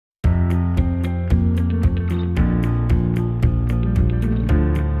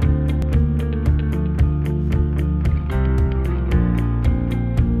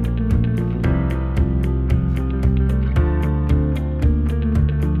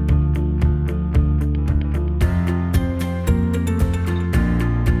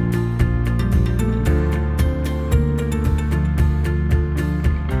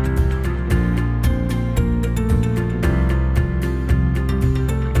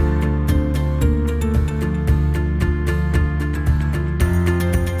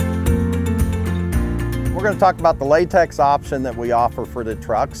We're going to talk about the latex option that we offer for the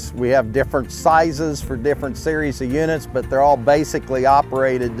trucks. We have different sizes for different series of units, but they're all basically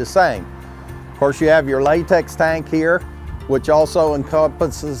operated the same. Of course, you have your latex tank here, which also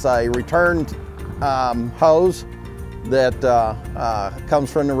encompasses a return hose that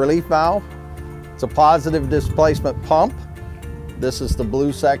comes from the relief valve. It's a positive displacement pump. This is the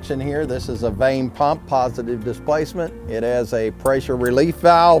blue section here. This is a vane pump, positive displacement. It has a pressure relief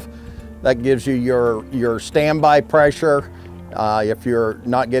valve that gives you your standby pressure. If you're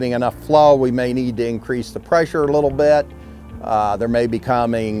not getting enough flow, we may need to increase the pressure a little bit. There may be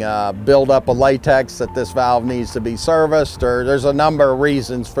coming buildup of latex that this valve needs to be serviced, or there's a number of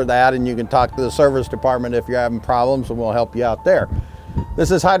reasons for that, and you can talk to the service department if you're having problems and we'll help you out there.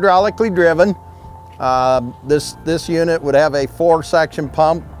 This is hydraulically driven. This unit would have a 4-section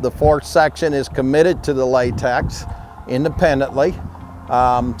pump. The 4th section is committed to the latex independently.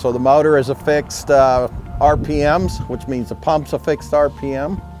 So the motor is a fixed RPMs, which means the pump's a fixed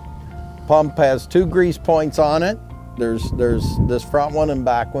RPM. Pump has 2 grease points on it. There's this front one and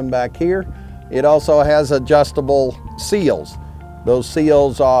back one back here. It also has adjustable seals. Those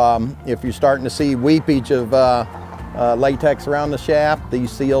seals, if you're starting to see weepage of latex around the shaft, these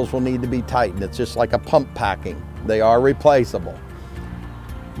seals will need to be tightened. It's just like a pump packing. They are replaceable.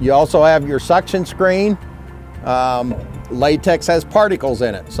 You also have your suction screen. Latex has particles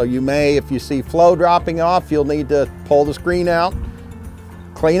in it, so you may, if you see flow dropping off, you'll need to pull the screen out,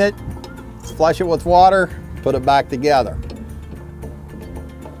 clean it, flush it with water, put it back together.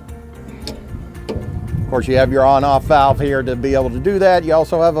 Of course, you have your on-off valve here to be able to do that. You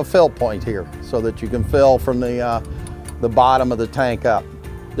also have a fill point here so that you can fill from the bottom of the tank up.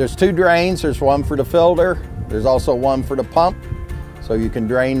 There's 2 drains. There's one for the filter. There's also one for the pump, so you can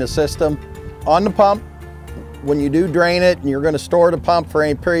drain the system. On the pump, when you do drain it and you're going to store the pump for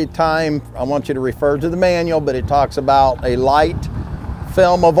any period of time, I want you to refer to the manual, but it talks about a light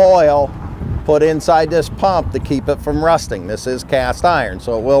film of oil put inside this pump to keep it from rusting. This is cast iron,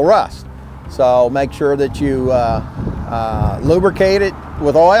 so it will rust. So make sure that you lubricate it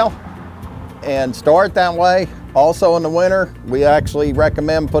with oil and store it that way. Also in the winter, we actually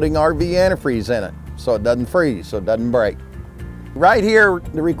recommend putting RV antifreeze in it so it doesn't freeze, so it doesn't break. Right here,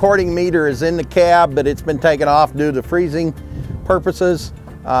 the recording meter is in the cab, but it's been taken off due to freezing purposes.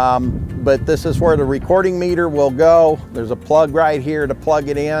 But this is where the recording meter will go. There's a plug right here to plug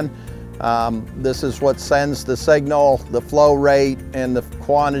it in. This is what sends the signal, the flow rate, and the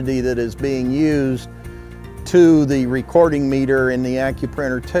quantity that is being used to the recording meter in the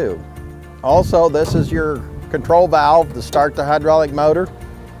AccuPrinter 2. Also, this is your control valve to start the hydraulic motor.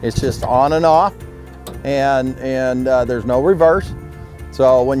 It's just on and off, and there's no reverse.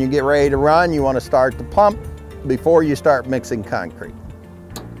 So when you get ready to run, you want to start the pump before you start mixing concrete.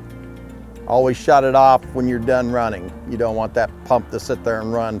 Always shut it off when you're done running. You don't want that pump to sit there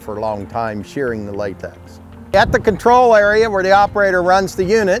and run for a long time shearing the latex. At the control area where the operator runs the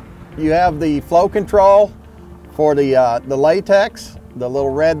unit, you have the flow control for the latex. The little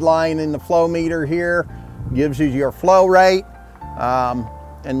red line in the flow meter here gives you your flow rate,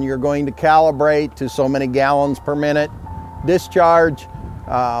 and you're going to calibrate to so many gallons per minute discharge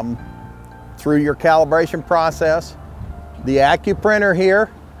through your calibration process. The AccuPrinter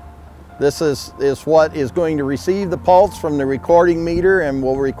here, this is what is going to receive the pulse from the recording meter and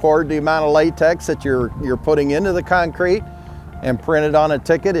will record the amount of latex that you're putting into the concrete and print it on a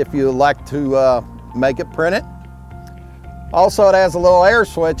ticket if you elect to make it print it. Also, it has a little air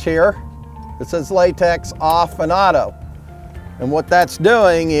switch here that says latex off and auto. And what that's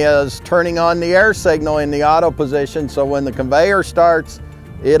doing is turning on the air signal in the auto position, so when the conveyor starts,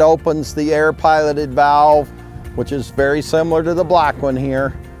 it opens the air piloted valve, which is very similar to the black one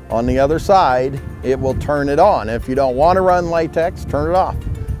here. On the other side, it will turn it on. If you don't want to run latex, turn it off.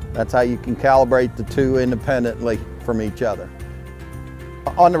 That's how you can calibrate the 2 independently from each other.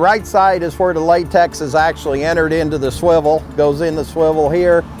 On the right side is where the latex is actually entered into the swivel. Goes in the swivel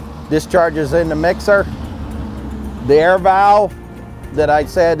here, discharges in the mixer. The air valve that I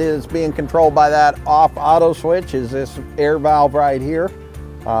said is being controlled by that off auto switch is this air valve right here.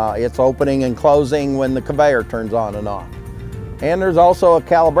 It's opening and closing when the conveyor turns on and off. And there's also a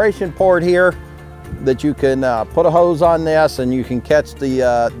calibration port here that you can put a hose on this and you can catch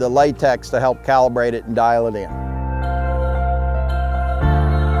the latex to help calibrate it and dial it in.